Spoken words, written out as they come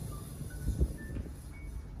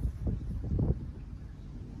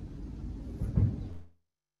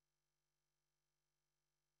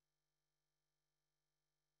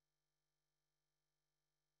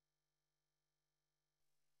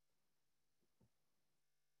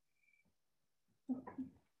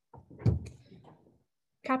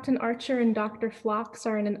Captain Archer and Dr. Phlox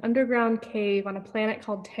are in an underground cave on a planet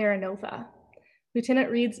called Terra Nova.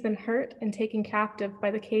 Lieutenant Reed's been hurt and taken captive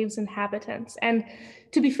by the cave's inhabitants. And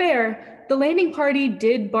to be fair, the landing party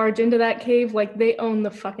did barge into that cave like they own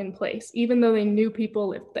the fucking place, even though they knew people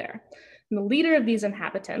lived there. And the leader of these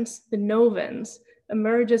inhabitants, the Novans,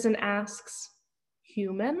 emerges and asks,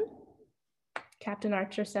 "Human?" Captain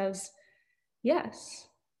Archer says, "Yes."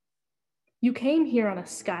 "You came here on a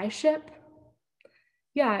skyship?"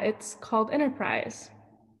 "Yeah, it's called Enterprise."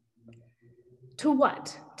 "To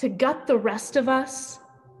what? To gut the rest of us?"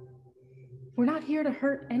 "We're not here to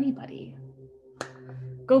hurt anybody."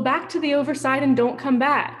 "Go back to the overside and don't come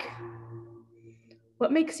back."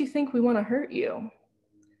 "What makes you think we want to hurt you?"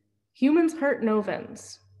 "Humans hurt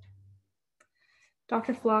Novans."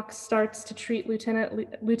 Dr. Phlox starts to treat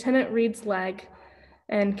Lieutenant Reed's leg,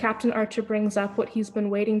 and Captain Archer brings up what he's been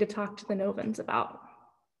waiting to talk to the Novans about.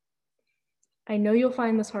 "I know you'll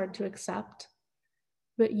find this hard to accept,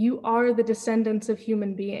 but you are the descendants of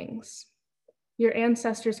human beings. Your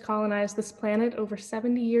ancestors colonized this planet over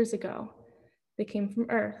 70 years ago. They came from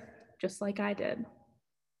Earth, just like I did.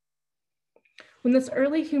 When this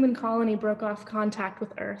early human colony broke off contact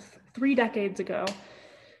with Earth 3 decades ago,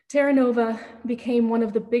 Terra Nova became one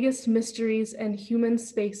of the biggest mysteries in human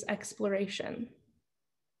space exploration.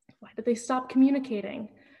 Why did they stop communicating?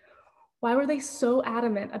 Why were they so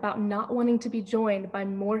adamant about not wanting to be joined by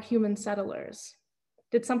more human settlers?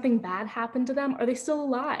 Did something bad happen to them? Are they still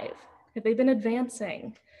alive? Have they been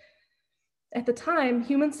advancing? At the time,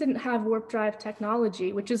 humans didn't have warp drive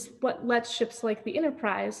technology, which is what lets ships like the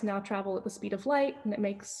Enterprise now travel at the speed of light, and it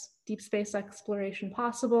makes deep space exploration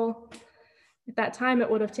possible. At that time, it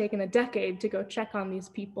would have taken a decade to go check on these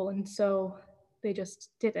people, and so they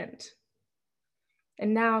just didn't.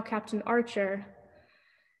 And now Captain Archer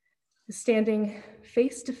is standing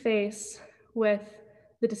face to face with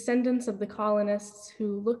the descendants of the colonists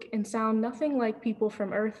who look and sound nothing like people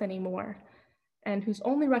from Earth anymore, and whose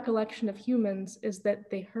only recollection of humans is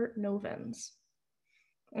that they hurt Novans.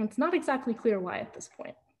 And it's not exactly clear why at this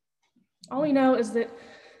point. All we know is that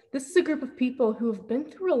this is a group of people who have been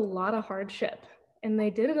through a lot of hardship, and they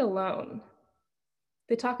did it alone.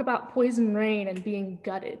 They talk about poison rain and being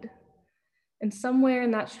gutted. And somewhere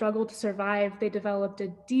in that struggle to survive, they developed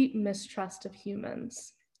a deep mistrust of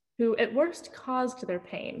humans, who at worst caused their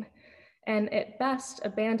pain, and at best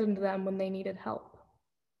abandoned them when they needed help.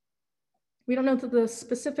 We don't know the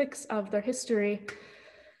specifics of their history,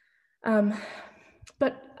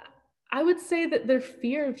 but I would say that their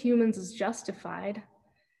fear of humans is justified.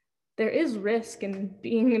 There is risk in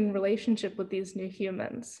being in relationship with these new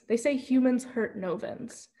humans. They say humans hurt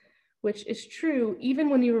Novans, which is true even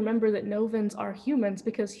when you remember that Novans are humans,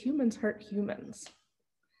 because humans hurt humans.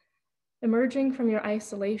 Emerging from your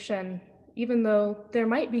isolation, even though there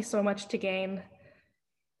might be so much to gain,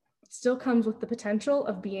 still comes with the potential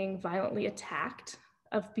of being violently attacked,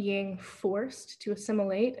 of being forced to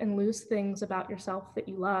assimilate and lose things about yourself that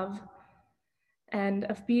you love, and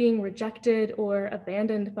of being rejected or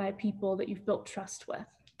abandoned by people that you've built trust with.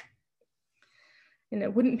 And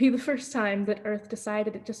it wouldn't be the first time that Earth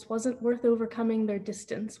decided it just wasn't worth overcoming their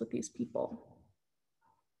distance with these people.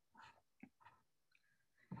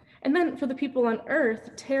 And then for the people on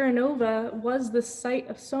Earth, Terra Nova was the site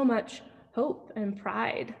of so much hope and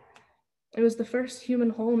pride. It was the first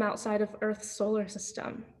human home outside of Earth's solar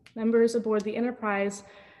system. Members aboard the Enterprise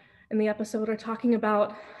in the episode are talking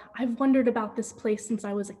about, "I've wondered about this place since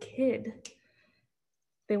I was a kid."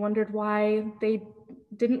 They wondered why they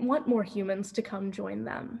didn't want more humans to come join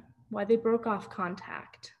them, why they broke off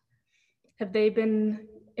contact. Have they been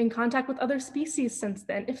in contact with other species since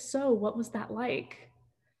then? If so, what was that like?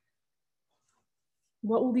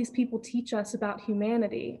 What will these people teach us about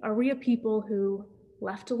humanity? Are we a people who,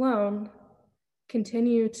 left alone,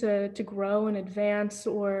 continue to grow and advance,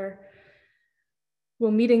 or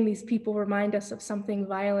will meeting these people remind us of something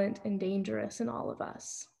violent and dangerous in all of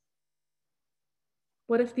us?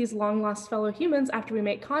 What if these long-lost fellow humans, after we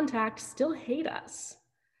make contact, still hate us?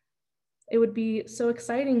 It would be so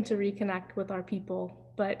exciting to reconnect with our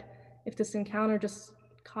people, but if this encounter just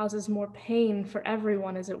causes more pain for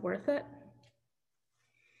everyone, is it worth it?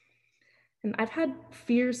 And I've had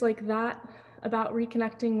fears like that about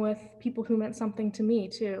reconnecting with people who meant something to me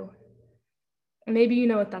too. And maybe you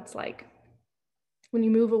know what that's like. When you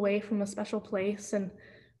move away from a special place and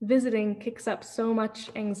visiting kicks up so much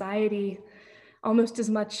anxiety, almost as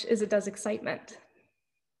much as it does excitement.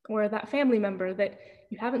 Or that family member that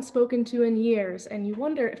you haven't spoken to in years, and you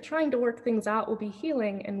wonder if trying to work things out will be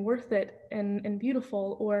healing and worth it and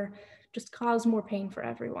beautiful, or just cause more pain for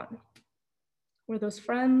everyone. Or those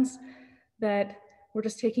friends that were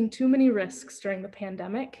just taking too many risks during the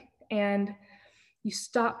pandemic, and you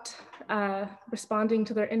stopped responding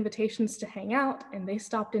to their invitations to hang out, and they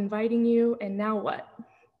stopped inviting you, and now what?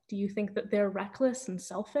 Do you think that they're reckless and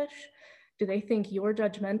selfish? Do they think you're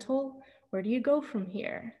judgmental? Where do you go from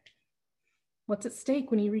here? What's at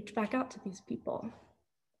stake when you reach back out to these people?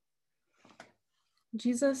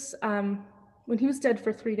 Jesus, when he was dead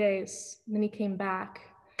for 3 days, and then he came back,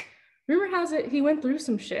 rumor has it he went through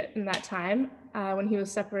some shit in that time when he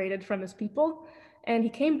was separated from his people, and he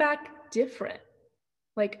came back different,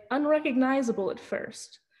 like unrecognizable at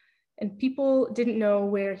first. And people didn't know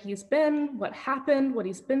where he's been, what happened, what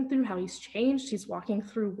he's been through, how he's changed. He's walking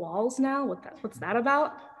through walls now. What's that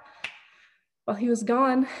about? While he was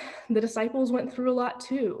gone, the disciples went through a lot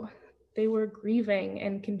too. They were grieving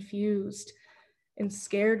and confused and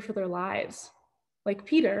scared for their lives. Like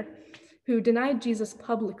Peter, who denied Jesus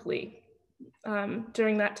publicly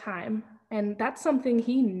during that time. And that's something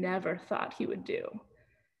he never thought he would do.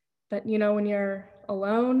 But when you're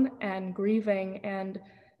alone and grieving and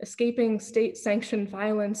escaping state-sanctioned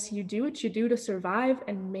violence, you do what you do to survive,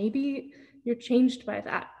 and maybe you're changed by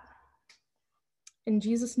that. And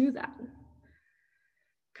Jesus knew that.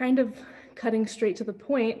 Kind of cutting straight to the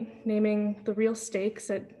point, naming the real stakes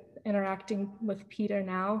at interacting with Peter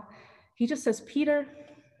now, he just says, "Peter,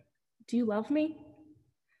 do you love me?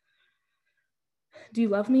 Do you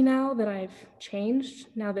love me now that I've changed,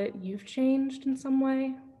 now that you've changed in some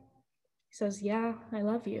way?" He says, "Yeah, I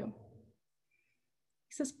love you."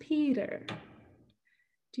 He says, "Peter,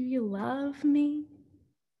 do you love me?"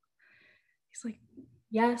 He's like,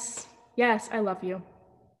 yes, I love you."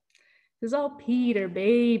 He says, "Oh, Peter,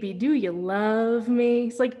 baby, do you love me?"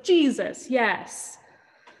 He's like, "Jesus, yes."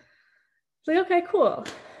 It's like, okay, cool.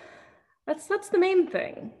 That's the main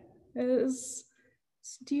thing, is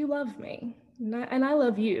do you love me? And I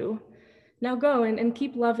love you. Now go and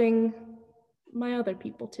keep loving my other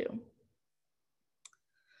people too.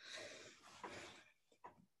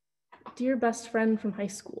 Dear best friend from high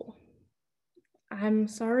school, I'm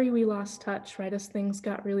sorry we lost touch right as things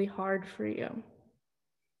got really hard for you.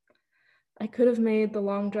 I could have made the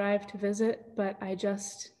long drive to visit, but I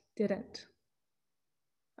just didn't.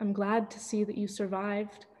 I'm glad to see that you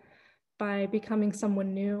survived by becoming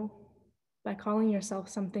someone new, by calling yourself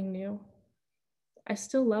something new. I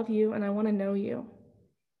still love you and I want to know you.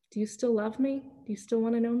 Do you still love me? Do you still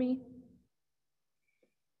want to know me?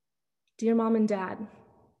 Dear Mom and Dad,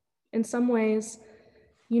 in some ways,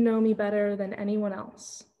 you know me better than anyone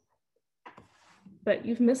else. But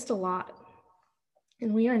you've missed a lot,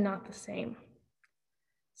 and we are not the same.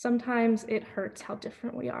 Sometimes it hurts how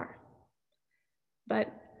different we are.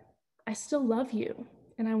 But I still love you,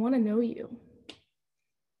 and I want to know you.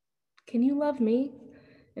 Can you love me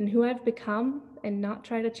and who I've become and not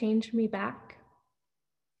try to change me back?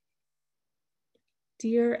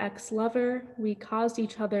 Dear ex-lover, we caused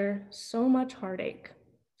each other so much heartache,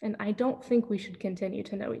 and I don't think we should continue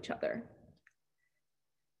to know each other.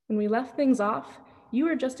 When we left things off, you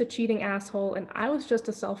were just a cheating asshole and I was just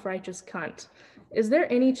a self-righteous cunt. Is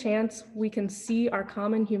there any chance we can see our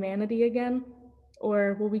common humanity again?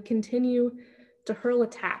 Or will we continue to hurl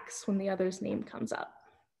attacks when the other's name comes up?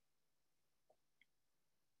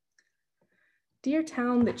 Dear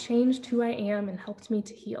town that changed who I am and helped me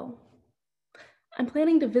to heal. I'm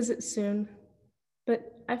planning to visit soon,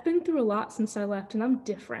 but I've been through a lot since I left and I'm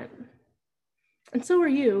different. And so are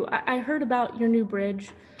you. I heard about your new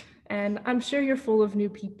bridge and I'm sure you're full of new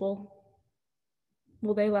people.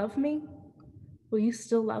 Will they love me? Will you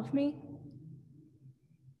still love me?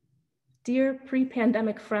 Dear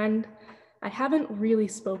pre-pandemic friend, I haven't really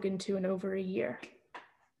spoken to in over a year.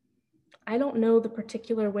 I don't know the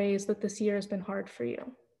particular ways that this year has been hard for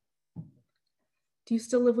you. Do you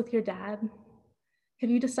still live with your dad?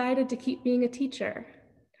 Have you decided to keep being a teacher?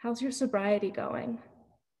 How's your sobriety going?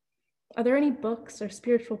 Are there any books or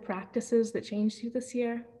spiritual practices that changed you this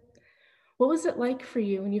year? What was it like for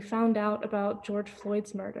you when you found out about George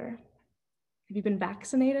Floyd's murder? Have you been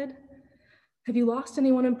vaccinated? Have you lost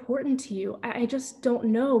anyone important to you? I just don't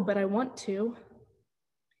know, but I want to,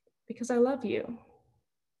 because I love you.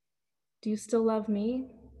 Do you still love me?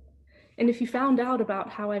 And if you found out about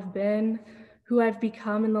how I've been, who I've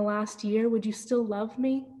become in the last year, would you still love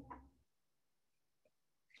me?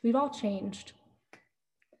 We've all changed.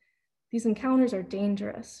 These encounters are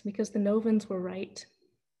dangerous because the Novans were right.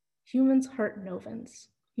 Humans hurt Novans.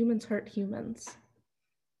 Humans hurt humans.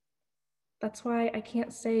 That's why I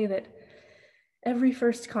can't say that every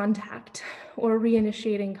first contact or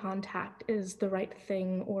reinitiating contact is the right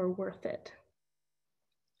thing or worth it.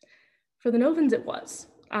 For the Novans, it was.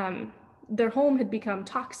 their home had become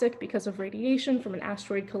toxic because of radiation from an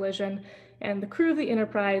asteroid collision, and the crew of the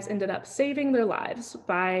Enterprise ended up saving their lives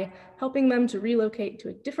by helping them to relocate to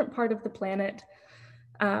a different part of the planet,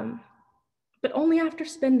 but only after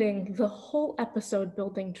spending the whole episode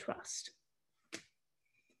building trust.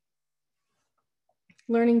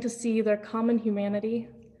 Learning to see their common humanity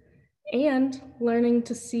and learning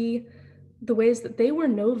to see the ways that they were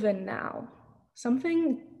Novan now,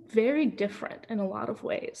 something very different in a lot of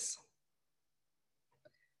ways.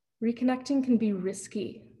 Reconnecting can be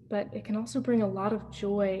risky, but it can also bring a lot of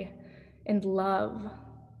joy and love.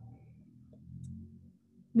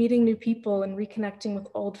 Meeting new people and reconnecting with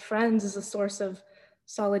old friends is a source of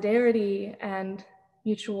solidarity and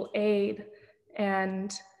mutual aid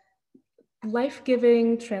and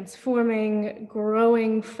life-giving, transforming,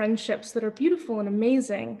 growing friendships that are beautiful and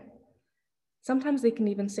amazing. Sometimes they can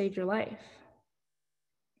even save your life.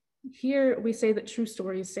 Here we say that true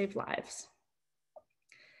stories save lives.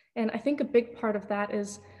 And I think a big part of that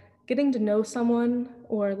is getting to know someone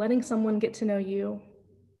or letting someone get to know you.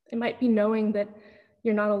 It might be knowing that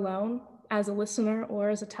you're not alone as a listener or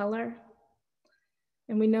as a teller.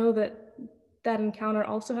 And we know that that encounter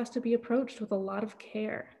also has to be approached with a lot of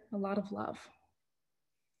care, a lot of love.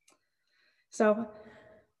 So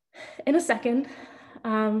in a second,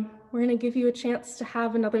 we're going to give you a chance to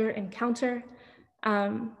have another encounter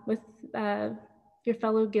with your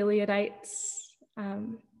fellow Gileadites.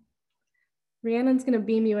 Rhiannon's going to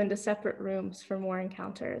beam you into separate rooms for more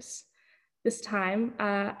encounters. This time,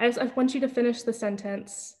 I want you to finish the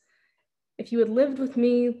sentence. If you had lived with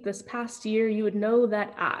me this past year, you would know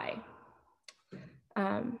that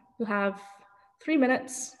you'll have 3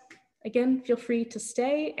 minutes. Again, feel free to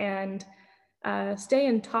stay and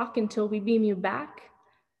talk until we beam you back.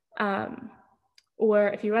 Or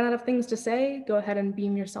if you run out of things to say, go ahead and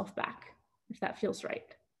beam yourself back if that feels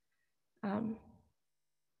right.